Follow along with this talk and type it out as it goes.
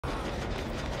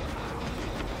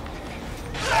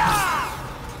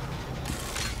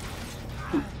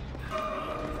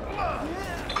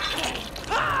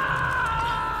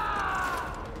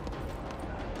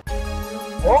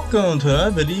Welcome to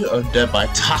another video of Dead by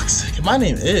Toxic. My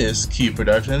name is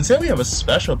Cubeproductions. Today we have a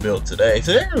special build today.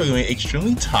 Today we're going to be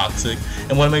extremely toxic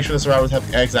and want to make sure the survivors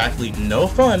have exactly no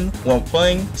fun while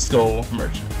playing Skull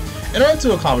Merchant. In order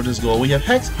to accomplish this goal, we have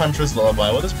Hex Huntress Lullaby.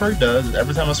 What this perk does is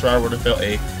every time a survivor were to fail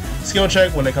a skill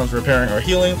check when it comes to repairing or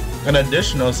healing, an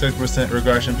additional 6%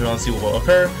 regression penalty will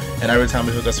occur, and every time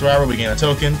we hook a survivor we gain a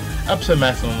token up to a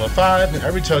maximum of 5, and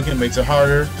every token makes it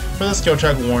harder for the skill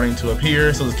check warning to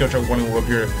appear, so the skill check warning will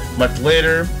appear much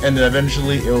later, and then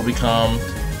eventually it will become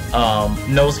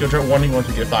no skill check warning once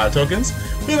we get 5 tokens.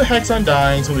 We have a Hex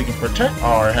Undying so we can protect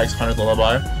our Hex Huntress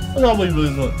Lullaby. That's the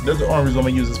only reason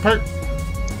we use this perk.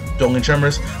 Only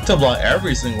Tremors to block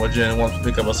every single gen once we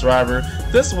pick up a survivor.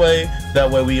 This way,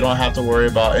 we don't have to worry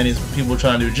about any people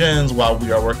trying to do gens while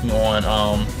we are working on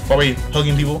while we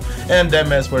hooking people. And Dead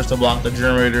Man's Switch to block the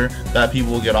generator that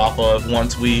people will get off of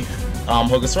once we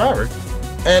hook a survivor.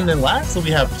 And then lastly, we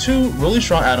have 2 really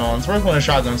strong add-ons. First one is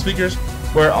Shotgun Speakers,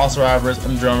 where all survivors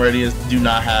in the drone radius do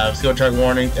not have skill check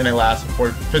warnings and they last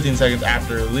for 15 seconds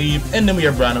after they leave. And then we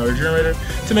have Brown Noise Generator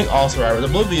to make all survivors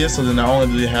oblivious, so then not only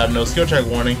do they have no skill check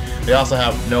warning, they also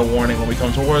have no warning when we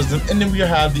come towards them. And then we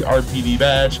have the RPD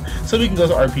badge, so we can go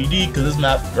to RPD because this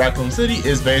map, Raccoon City,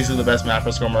 is basically the best map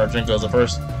for Skull Merchant because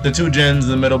the 2 gens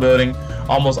in the middle building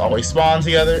almost always spawn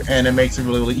together, and it makes it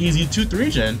really easy to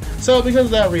 3-gen. So because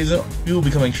of that reason, we will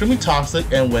become extremely toxic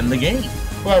and win the game.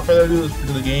 Without further ado, let's get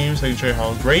to the game so I can show you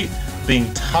how great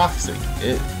being toxic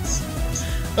is.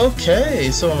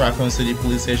 Okay, so in Raccoon City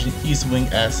Police Station East Wing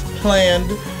as planned.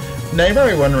 Now you're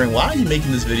probably wondering, why are you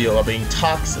making this video about being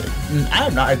toxic? I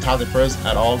am not a toxic person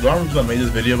at all. The only reason I made this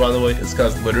video, by the way, is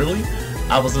because literally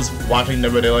I was just watching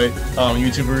Dead by Daylight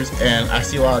YouTubers, and I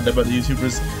see a lot of Dead by Daylight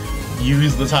YouTubers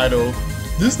use the title,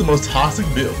 "This is the most toxic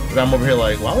build." And I'm over here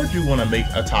like, why would you want to make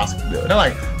a toxic build? Not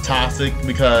like toxic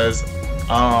because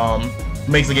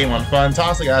makes the game unfun.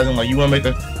 Toxic as in like you want to make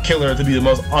the killer to be the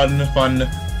most unfun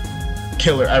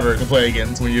killer ever to play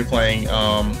against when you're playing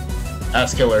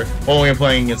as killer or when you're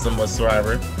playing against them as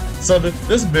survivor. So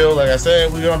this build, like I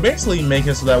said, we're gonna basically make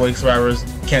it so that way survivors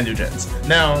can do gens.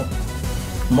 Now,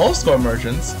 most Skull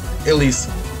Merchants, at least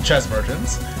chess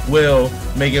merchants, will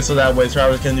make it so that way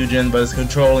survivors can do gens, but it's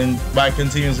controlling by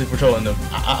continuously patrolling them.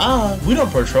 We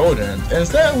don't patrol gens.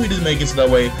 Instead, we just make it so that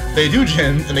way they do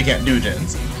gens and they can't do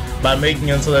gens. By making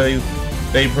it so that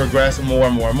they progress more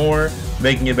and more and more,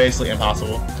 making it basically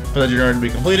impossible for the generator to be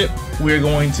completed. We're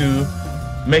going to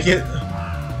make it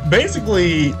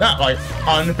basically not like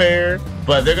unfair,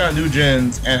 but they're gonna do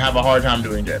gens and have a hard time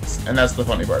doing gens, and that's the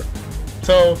funny part.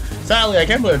 So sadly, I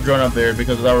can't put a drone up there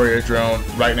because there's already a drone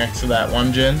right next to that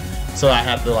one gen, so I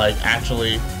have to like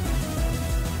actually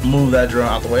move that drone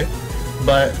out the way.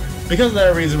 But because of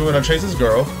that reason, we're gonna chase this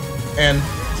girl, and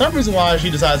some reason why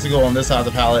she decides to go on this side of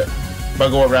the pallet, but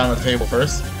go around the table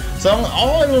first. So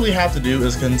all I really have to do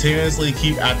is continuously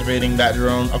keep activating that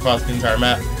drone across the entire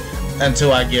map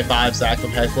until I get 5 stacks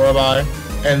of Hex Lullaby,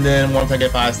 and then once I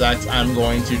get 5 stacks, I'm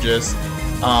going to just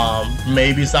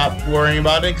maybe stop worrying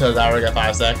about it because I already got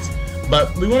 5 stacks.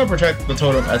 But we want to protect the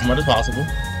totem as much as possible.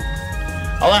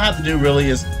 All I have to do really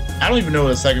is, I don't even know what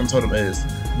the second totem is,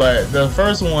 but the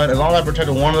first one, as long as I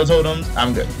protected one of the totems,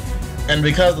 I'm good. And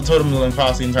because the totem is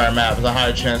across the entire map, there's a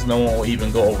higher chance no one will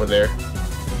even go over there.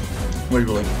 We're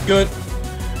really good.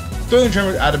 Throwing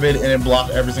Tremors activated and it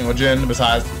blocked every single gen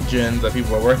besides gens that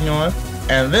people are working on.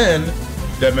 And then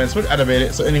Dead Man's Switch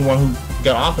activated, so anyone who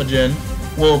got off a gen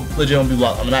the gen will be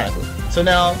blocked automatically. So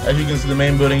now, as you can see, the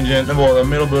main building gen, well, the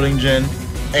middle building gen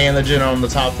and the gen on the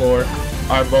top floor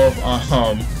are both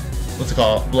what's it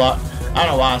called, blocked. I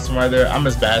don't know why I'm right there. I'm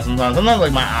just bad sometimes. Sometimes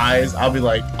like my eyes, I'll be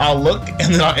like, I'll look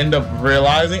and then I'll end up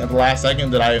realizing at the last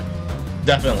second that I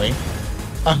definitely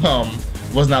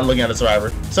was not looking at the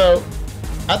survivor. So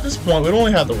at this point, we don't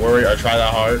really have to worry or try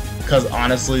that hard because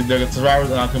honestly, the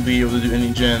survivors are not going to be able to do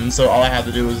any gens. So all I have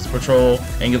to do is patrol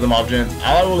and get them off gens.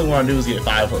 All I really want to do is get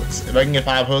 5 hooks. If I can get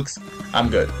 5 hooks, I'm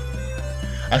good.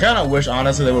 I kind of wish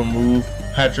honestly they would move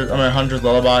Huntress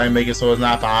Lullaby and make it so it's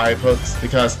not 5 hooks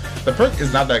because the perk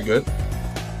is not that good.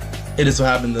 It is what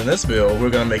happens in this build, we're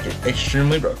going to make it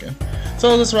extremely broken.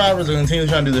 So the survivors are continuing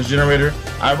trying to do this generator.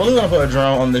 I really want to put a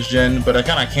drone on this gen, but I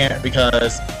kind of can't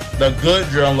because the good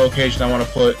drone location I want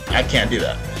to put, I can't do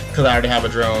that because I already have a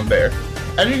drone there.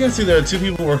 As you can see, there are 2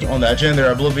 people working on that gen.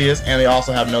 They're oblivious and they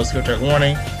also have no skill check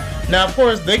warning. Now of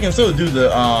course they can still do the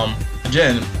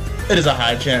gen. It is a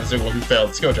high chance they're going to fail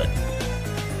the skill check.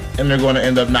 And they're going to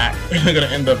end up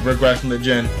regressing the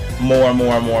gen more and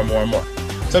more and more and more and more.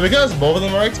 So because both of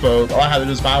them are exposed, all I have to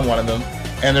do is find one of them,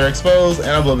 and they're exposed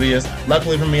and oblivious.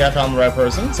 Luckily for me, I found the right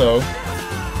person, so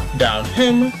down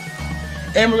him.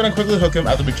 And we're gonna quickly hook him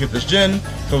after we keep this gen,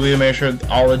 so we make sure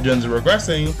all the gens are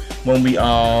regressing when we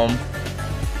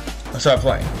start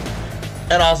playing.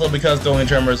 And also because Dueling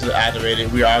Tremors is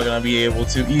activated, we are gonna be able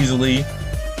to easily,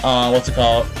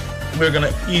 we're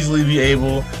gonna easily be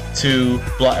able to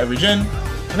block every gen.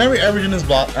 And every gen is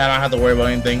blocked, and I don't have to worry about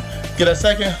anything. Get a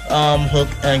second hook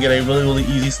and get a really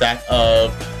easy stack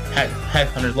of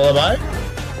Hex Hunter's Lullaby.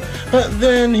 But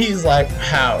then he's like,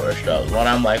 power struggle, and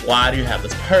I'm like, why do you have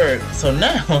this perk? So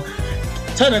now,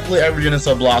 technically every gen is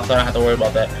still blocked, so I don't have to worry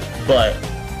about that. But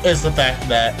it's the fact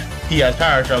that he has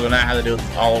power struggle, and I have to do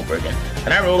this all over again.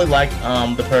 And I really like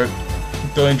the perk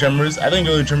Dueling Tremors. I think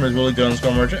Dueling Tremors is really good on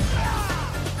Skull Merchant.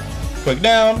 Quick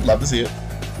down, love to see it.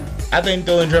 I think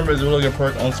Dueling Tremors is a really good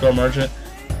perk on Skull Merchant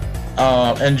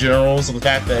in general, so the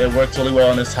fact that it works really well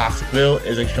on this toxic build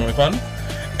is extremely fun.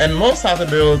 And most toxic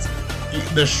builds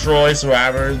destroy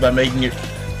survivors by making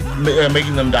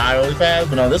them die really fast,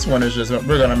 but no, this one is just,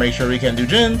 we're gonna make sure we can do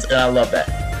gens, and I love that.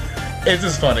 It's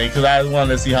just funny because I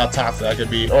wanted to see how toxic I could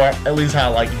be, or at least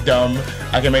how like dumb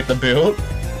I can make the build,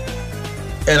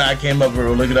 and I came up with a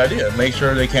really good idea. Make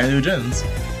sure they can't do gens.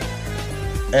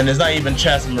 And it's not even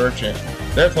chess merchant.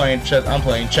 They're playing chess, I'm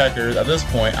playing checkers. At this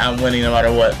point, I'm winning no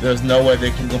matter what. There's no way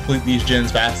they can complete these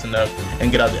gens fast enough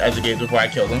and get out the exit gates before I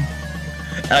kill them.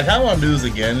 And I kind of want to do this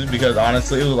again because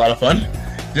honestly, it was a lot of fun.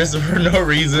 Just for no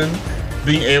reason,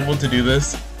 being able to do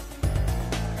this.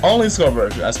 Only Skull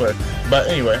Merchant, I swear. But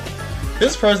anyway,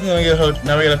 this person's gonna get hooked.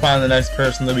 Now we gotta find the next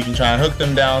person that we can try and hook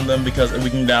them down them, because if we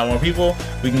can down more people,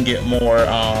 we can get more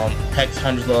Hex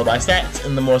Hunter's Lullaby stacks,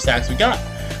 and the more stacks we got,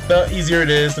 the easier it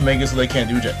is to make it so they can't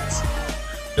do gens.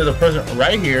 There's a person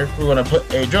right here. We're gonna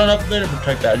put a drone up there to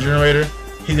protect that generator.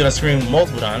 He's gonna scream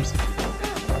multiple times,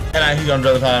 and he's gonna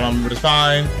draw the pallet on me, but it's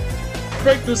fine.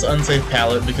 Break this unsafe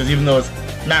pallet, because even though it's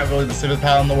not really the safest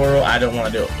pallet in the world, I don't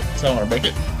want to do it, so I'm gonna break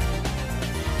it.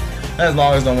 And as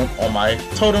long as I'm on my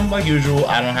totem, like usual,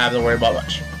 I don't have to worry about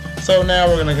much. So now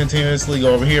we're gonna continuously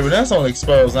go over here, but that's all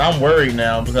exposed, and I'm worried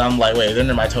now because I'm like, wait, they're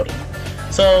near my totem.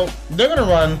 So they're gonna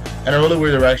run in a really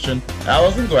weird direction. I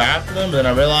was gonna go after them, but then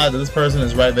I realized that this person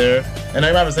is right there. And I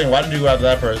remember saying, why did you go after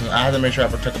that person? I had to make sure I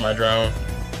protected my drone.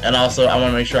 And also, I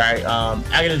want to make sure I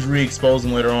can just re-expose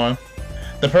them later on.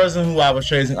 The person who I was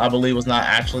chasing, I believe, was not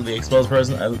actually the exposed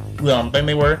person. I don't think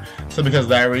they were. So because of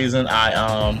that reason,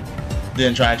 I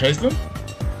didn't try and chase them.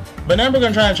 But now we're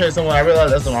gonna try and chase them when I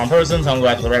realize that's the wrong person, so I'm gonna go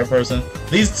after the right person.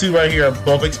 These two right here are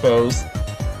both exposed.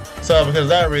 So because of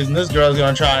that reason, this girl is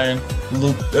gonna try and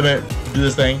do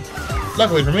this thing.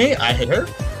 Luckily for me, I hit her.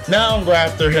 Now I'm going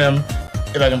after him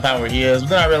if I can find where he is. But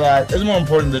then I realized it's more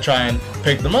important to try and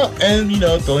pick them up. And you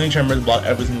know, Dueling Tremors block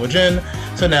every single gen.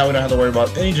 So now we don't have to worry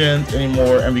about any gens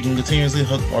anymore, and we can continuously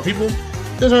hook more people.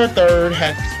 This is our third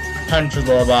Hex Hunter's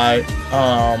Lullaby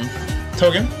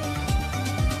token.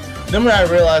 Then when I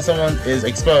realized someone is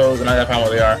exposed, and I gotta find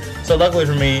where they are. So luckily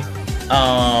for me,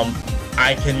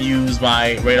 I can use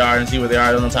my radar and see where they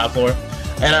are on the top floor.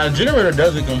 And a generator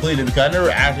does get completed because I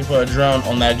never actually put a drone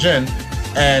on that gen,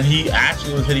 and he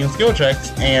actually was hitting skill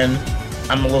checks, and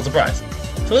I'm a little surprised.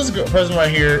 So this person right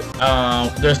here,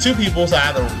 there's two people, so I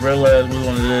have to realize which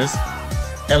one it is.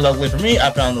 And luckily for me,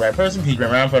 I found the right person. He's right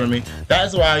around in front of me.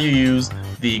 That's why you use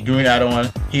the green add-on.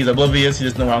 He's oblivious. He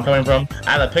doesn't know where I'm coming from.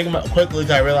 I had to pick him up quickly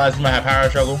because I realized he might have power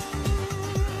struggle.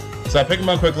 So I pick him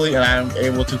up quickly, and I'm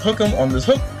able to hook him on this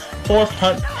hook. Fourth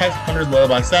Hex Hunter's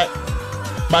Lullaby stack.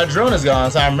 My drone is gone,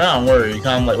 so I'm now worried. Because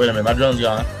I'm like, wait a minute, my drone's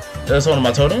gone. There's one on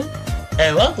my totem.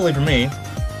 And luckily for me,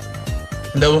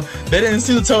 though they didn't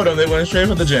see the totem, they went straight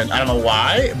for the gen. I don't know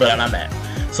why, but I'm not mad.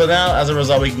 So now, as a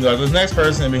result, we can go to this next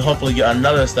person and we hopefully get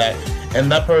another stack. And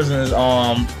that person is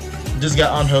just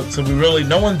got unhooked, so we really,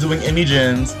 no one's doing any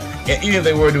gens. And even if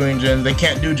they were doing gens, they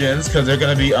can't do gens because they're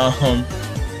gonna be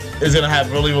it's gonna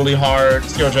have really hard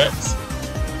skill checks.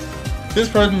 This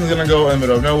person is gonna go in the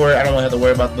middle of nowhere. I don't really have to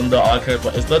worry about them though. All I care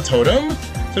about is the totem,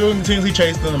 so we'll continuously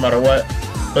chase them no matter what.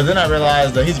 But then I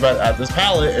realized that he's right at this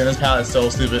pallet, and this pallet is so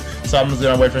stupid, so I'm just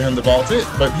gonna wait for him to vault it.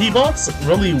 But he vaults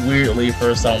really weirdly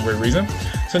for some weird reason.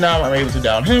 So now I'm able to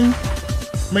down him,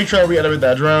 make sure I re-elevate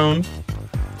that drone,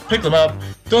 pick them up,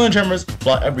 Dueling Tremors,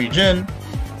 block every gen,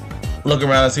 look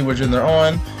around and see which gen they're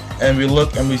on, and we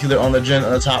look and we see they're on the gen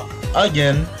on the top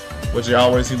again, which they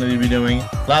always seem to be doing.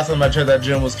 Last time I checked, that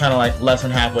gen was kind of like less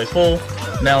than halfway full.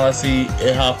 Now let's see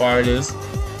how far it is.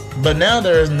 But now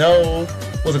there is no,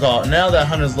 what's it called? Now that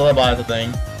Hunter's Lullaby is a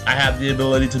thing, I have the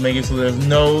ability to make it so there's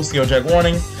no skill check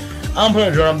warning. I'm putting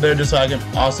a drone up there just so I can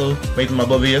also make them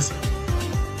oblivious.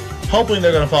 Hoping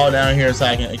they're gonna fall down here so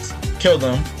I can kill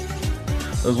them.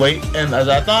 Let's wait, and as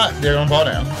I thought, they're gonna fall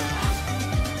down.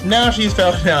 Now she's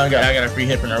fell down. I got a free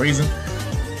hit for no reason.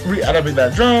 re-animate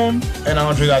that drone, and I'm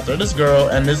gonna chase after this girl.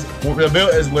 And the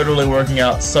build is literally working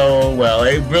out so well.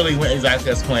 It really went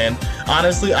exactly as planned.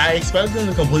 Honestly, I expected them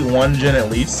to complete 1 gen at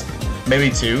least, maybe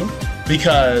 2,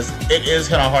 because it is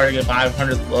kind of hard to get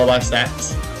 500 lullaby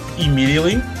stats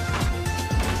immediately.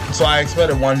 So I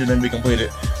expected 1 gen to be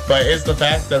completed, but it's the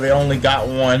fact that they only got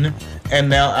 1, and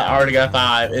now I already got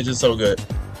 5. It's just so good.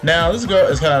 Now this girl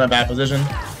is kind of in a bad position.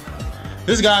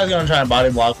 This guy's gonna try and body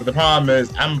block, but the problem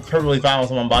is I'm perfectly fine with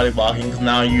someone body blocking, because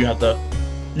now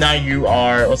you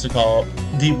are, what's it called,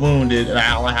 deep wounded, and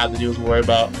all I have to do is worry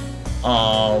about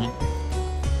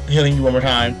healing you one more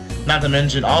time. Not to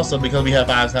mention also, because we have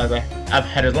 5 stars I've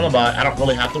had his lullaby, I don't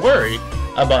really have to worry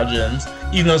about gens.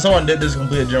 Even though someone did just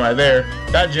complete a gen right there,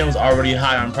 that gen was already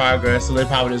high on progress, so they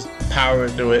probably just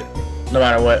powered through it no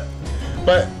matter what.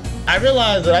 But I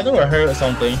realized that I knew I heard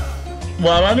something.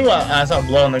 Well, I knew I saw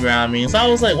blood on the ground, so I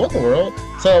was like, what the world?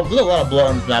 So there's a lot of blood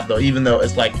on this map though, even though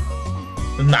it's like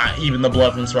not even the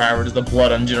blood from Survivor, just the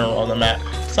blood in general on the map.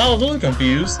 So I was really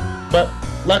confused, but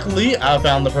luckily I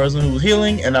found the person who was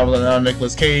healing, and that was another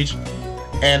Nicolas Cage,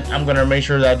 and I'm gonna make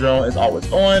sure that drone is always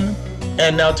on.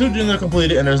 And now 2 gens are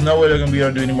completed, and there's no way they're gonna be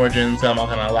able to do any more gens, so I'm not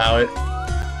gonna allow it.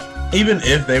 Even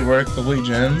if they were complete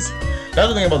gens, that's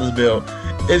the thing about this build,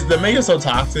 is that makes it so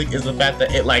toxic is the fact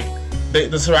that it like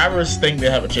the survivors think they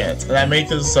have a chance, and that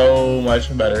makes it so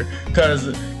much better. Because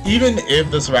even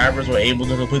if the survivors were able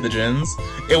to complete the gens,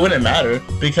 it wouldn't matter,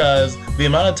 because the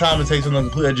amount of time it takes for them to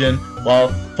complete a gen while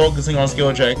focusing on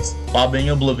skill checks while being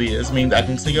oblivious means I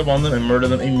can sneak up on them and murder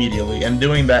them immediately, and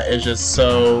doing that is just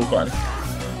so fun.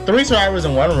 3 survivors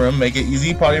in 1 room make it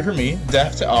easy party for me,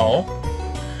 death to all.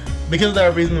 Because of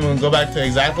that reason, we're going to go back to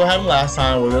exactly what happened last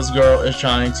time, where this girl is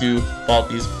trying to vault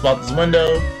this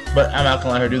window, but I'm not going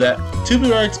to let her do that. 2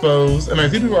 people are exposed, 2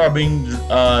 people are being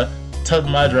touched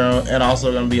by my drone, and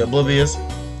also going to be oblivious.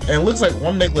 And it looks like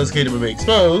 1 Nicolas Cage will be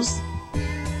exposed,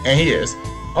 and he is.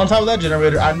 On top of that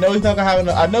generator, I know he's not going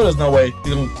to have I know there's no way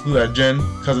he's going to do that gen,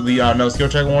 because of the no skill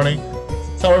check warning.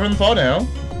 So we're going to fall down.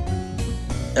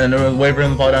 And there was wait for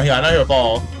him to fall down here. I know he'll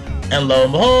fall, and lo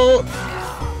and behold,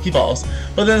 he falls.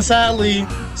 But then sadly,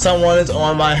 someone is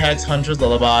on my Hex Huntress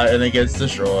lullaby, and it gets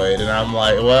destroyed. And I'm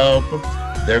like, well,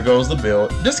 there goes the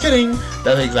build. Just kidding.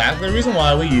 That's exactly the reason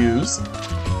why we use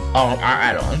our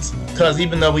add-ons. Because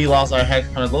even though we lost our Hex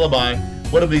Huntress lullaby,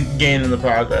 what did we gain in the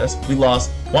progress? We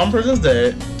lost 1 person's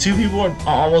dead, 2 people are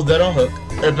almost dead on hook,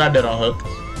 if not dead on hook.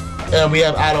 And we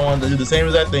have add-ons that do the same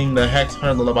exact thing the Hex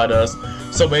Huntress lullaby does.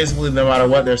 So basically, no matter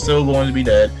what, they're still going to be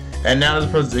dead. And now this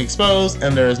person's exposed,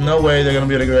 and there's no way they're going to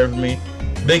be able to get away from me.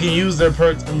 They can use their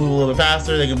perks and move a little bit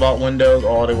faster. They can vault windows,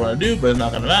 all they want to do, but it's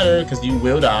not going to matter because you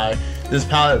will die. This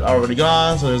pallet is already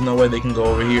gone, so there's no way they can go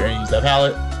over here and use that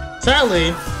pallet.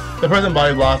 Sadly, the person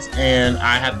body blocks, and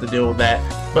I have to deal with that.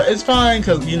 But it's fine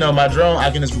because, you know, my drone, I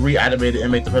can just reactivate it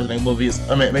and make the person oblivious.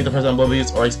 Make the person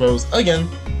oblivious or exposed again.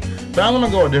 But I'm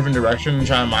gonna go a different direction and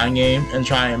try and mind game and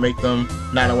try and make them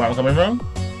not know where I'm coming from.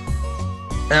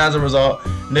 And as a result,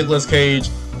 Nicolas Cage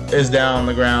is down on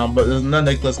the ground, but there's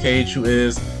another Nicolas Cage who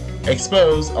is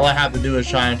exposed. All I have to do is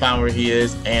try and find where he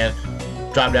is and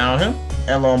drop down on him.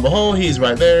 And lo and behold, he's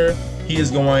right there. He is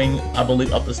going, I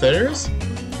believe, up the stairs.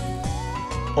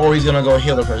 Or he's gonna go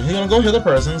heal the person. He's gonna go heal the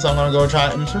person, so I'm gonna go try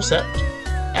and intercept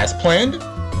as planned.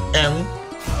 And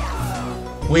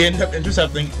we end up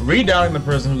intercepting, re-downing the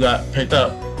person who got picked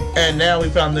up. And now we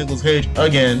found Nicolas Cage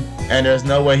again, and there's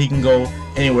no way he can go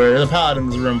anywhere. There's a pallet in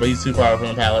this room, but he's too far from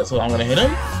the pallet, so I'm gonna hit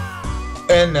him.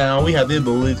 And now we have the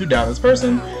ability to down this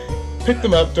person, pick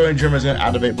them up, throwing Dreamer's gonna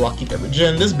activate blocking every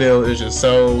gen. This build is just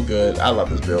so good. I love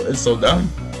this build. It's so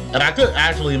dumb. And I could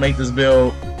actually make this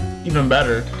build even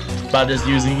better by just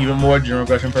using even more gen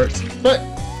regression perks. But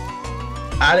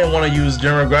I didn't want to use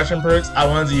gen regression perks. I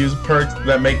wanted to use perks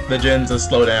that make the gens to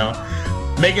slow down.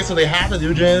 Make it so they have to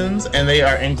do gens and they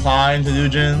are inclined to do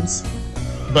gens,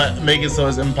 but make it so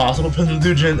it's impossible for them to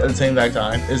do gens at the same exact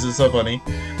time. It's just so funny.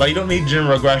 Like, you don't need gen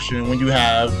regression when you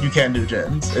can't do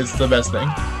gens. It's the best thing.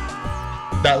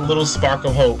 That little spark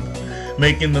of hope,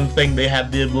 making them think they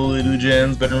have the ability to do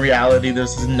gens, but in reality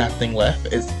there's just nothing left.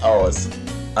 It's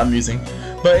amusing.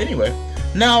 But anyway,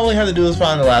 now all we have to do is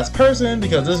find the last person,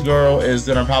 because this girl is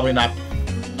gonna probably not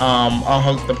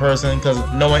unhook the person, because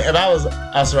knowing if I was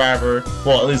a survivor,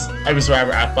 well, at least every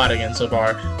survivor I've fought against so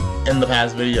far in the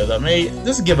past videos, I may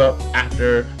just give up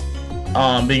after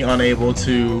being unable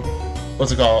to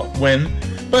win.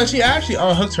 But she actually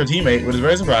unhooks her teammate, which is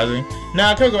very surprising. Now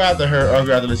I could go after her or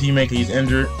go after the teammate because he's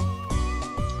injured,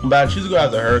 but I choose to go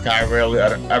after her because I rarely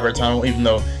ever tunnel, even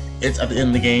though it's at the end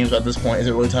of the game, so at this point, is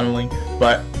it really tunneling?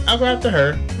 But I'll go after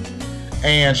her,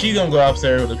 and she's gonna go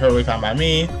upstairs, which is totally fine by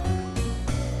me.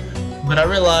 But I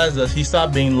realized that he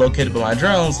stopped being located by my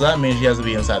drone, so that means he has to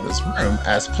be inside this room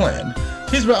as planned.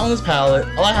 He's right on this pallet.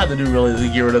 All I have to do really is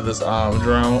get rid of this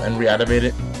drone and reactivate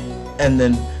it, and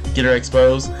then get her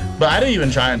exposed. But I didn't even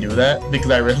try and do that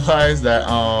because I realized that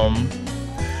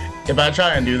if I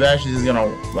try and do that, she's just gonna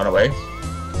run away.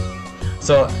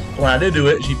 So when I did do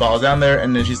it, she falls down there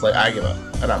and then she's like, I give up.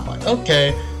 And I'm like,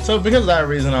 okay. So because of that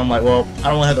reason, I'm like, well, I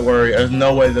don't really have to worry. There's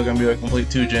no way they're gonna be a complete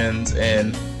 2 gens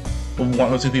and 1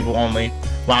 or 2 people only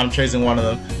while I'm chasing one of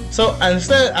them. So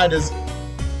instead, I just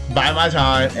buy my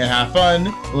time and have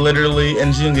fun, literally,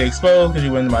 and she's gonna get exposed because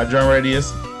she went into my drone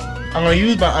radius. I'm gonna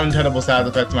use my untenable sound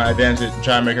effect to my advantage and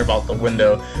try and make her vault the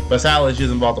window. But sadly, she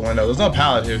doesn't vault the window. There's no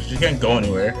pallet here, so she can't go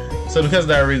anywhere. So because of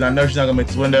that reason, I know she's not gonna make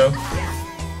this window.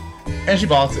 And she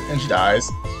vaults it and she dies,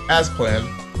 as planned.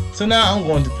 So now I'm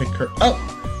going to pick her up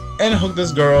and hook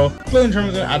this girl. Flame Term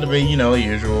is gonna activate, you know, the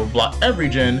usual, block every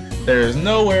gen. There is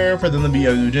nowhere for them to be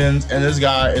other gens, and this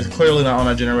guy is clearly not on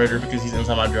a generator because he's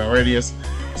inside my drone radius.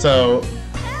 So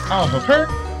I'll hook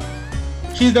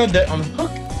her. She's gonna dead on the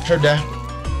hook. Her death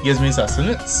gives me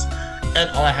sustenance, and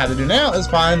all I have to do now is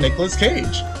find Nicolas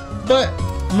Cage. But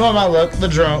more my luck, the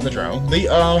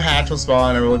hatch will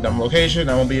spawn in a really dumb location.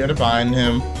 I won't be able to find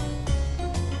him.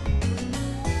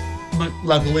 But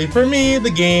luckily for me, the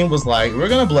game was like, we're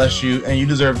gonna bless you and you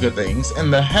deserve good things.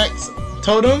 And the Hex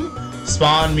Totem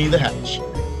spawned me the hatch.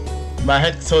 My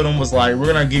Hex Totem was like,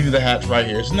 we're gonna give you the hatch right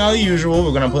here. So now the usual,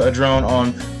 we're gonna put a drone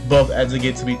on both exit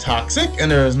gates to be toxic,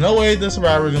 and there is no way the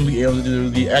survivor is gonna be able to do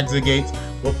the exit gates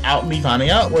without me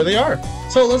finding out where they are.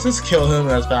 So let's just kill him and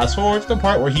let's fast forward to the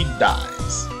part where he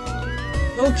dies.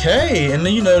 Okay, and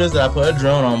then you notice that I put a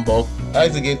drone on both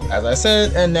exit gates, as I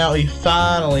said, and now he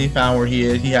finally found where he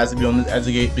is. He has to be on this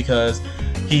exit gate because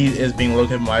he is being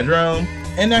located by my drone,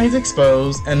 and now he's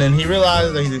exposed, and then he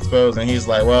realizes that he's exposed, and he's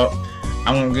like, well,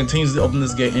 I'm gonna continue to open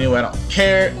this gate anyway, I don't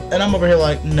care. And I'm over here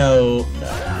like, no.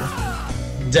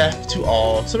 Death to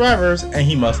all survivors, and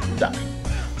he must die.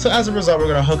 So as a result, we're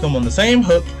gonna hook him on the same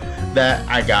hook that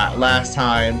I got last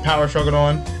time power struggled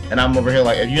on, and I'm over here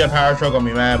like, if you have power struggle, I'll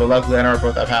be mad, but luckily I never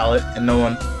broke that pallet and no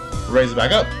one raised it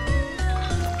back up.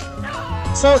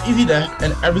 So easy death,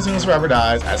 and every single survivor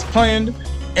dies as planned,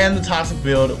 and the toxic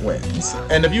build wins.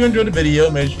 And if you enjoyed the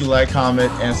video, make sure you like, comment,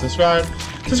 and subscribe.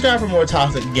 Subscribe for more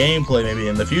toxic gameplay maybe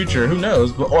in the future, who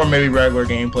knows, or maybe regular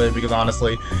gameplay, because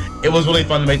honestly, it was really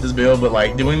fun to make this build, but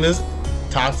like doing this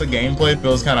toxic gameplay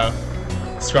feels kind of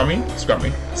scummy,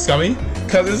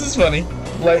 because this is funny.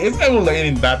 Like, it's not really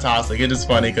anything that toxic, it's just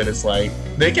funny because it's like,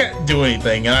 they can't do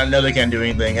anything, and I know they can't do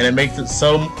anything, and it makes it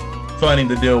so funny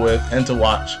to deal with and to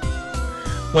watch.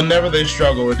 Whenever they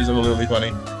struggle, it is really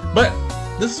funny. But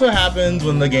this is what happens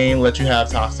when the game lets you have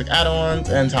toxic add-ons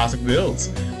and toxic builds.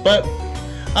 But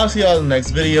I'll see y'all in the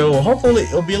next video. Well, hopefully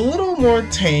it'll be a little more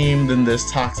tame than this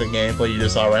toxic gameplay you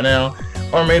just saw right now.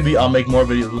 Or maybe I'll make more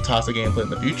videos with toxic gameplay in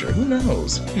the future. Who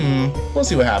knows? We'll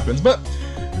see what happens. But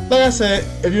like I said,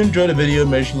 if you enjoyed the video,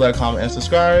 make sure you like, comment, and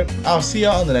subscribe. I'll see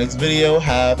y'all in the next video.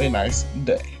 Have a nice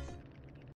day.